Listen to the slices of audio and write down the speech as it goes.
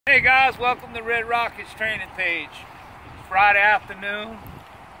Hey guys, welcome to Red Rockets training page. It's Friday afternoon.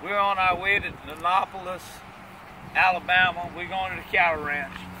 We're on our way to Annapolis, Alabama. We're going to the cattle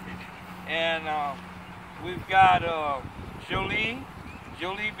ranch. And we've got Jolie.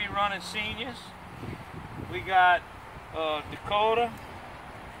 Jolie be running seniors. We got Dakota.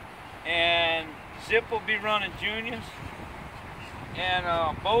 And Zip will be running juniors. And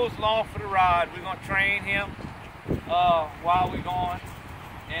Bo's along for the ride. We're going to train him while we're going.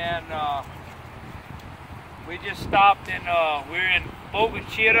 And we just stopped in, we're in Boca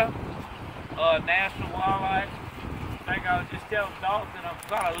Chica, National Wildlife. I think I was just telling Dalton, I'm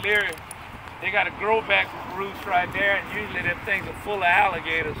kind of leery. They got a grow back roost right there, and usually them things are full of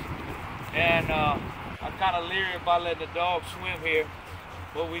alligators. And I'm kind of leery about letting the dogs swim here,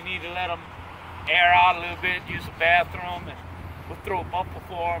 but we need to let them air out a little bit, use the bathroom, and we'll throw a bumper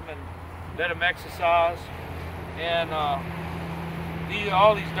for them and let them exercise. And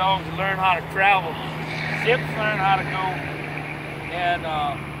all these dogs learn how to travel. Zip's learn how to go and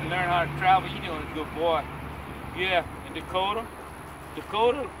learn how to travel. You're doing a good boy. Yeah, and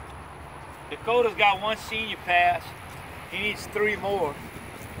Dakota's got one senior pass. He needs 3 more.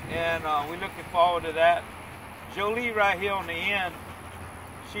 And we're looking forward to that. Jolie right here on the end,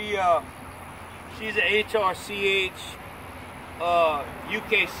 she's an HRCH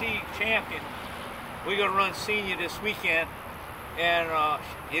UKC champion. We're gonna run senior this weekend. And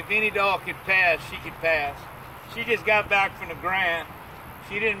if any dog can pass, she can pass. She just got back from the Grand.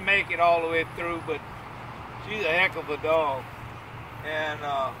 She didn't make it all the way through, but she's a heck of a dog. And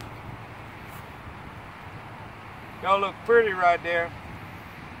y'all look pretty right there.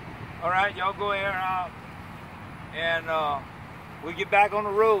 All right, y'all go ahead out, and we'll get back on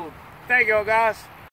the road. Thank y'all, guys.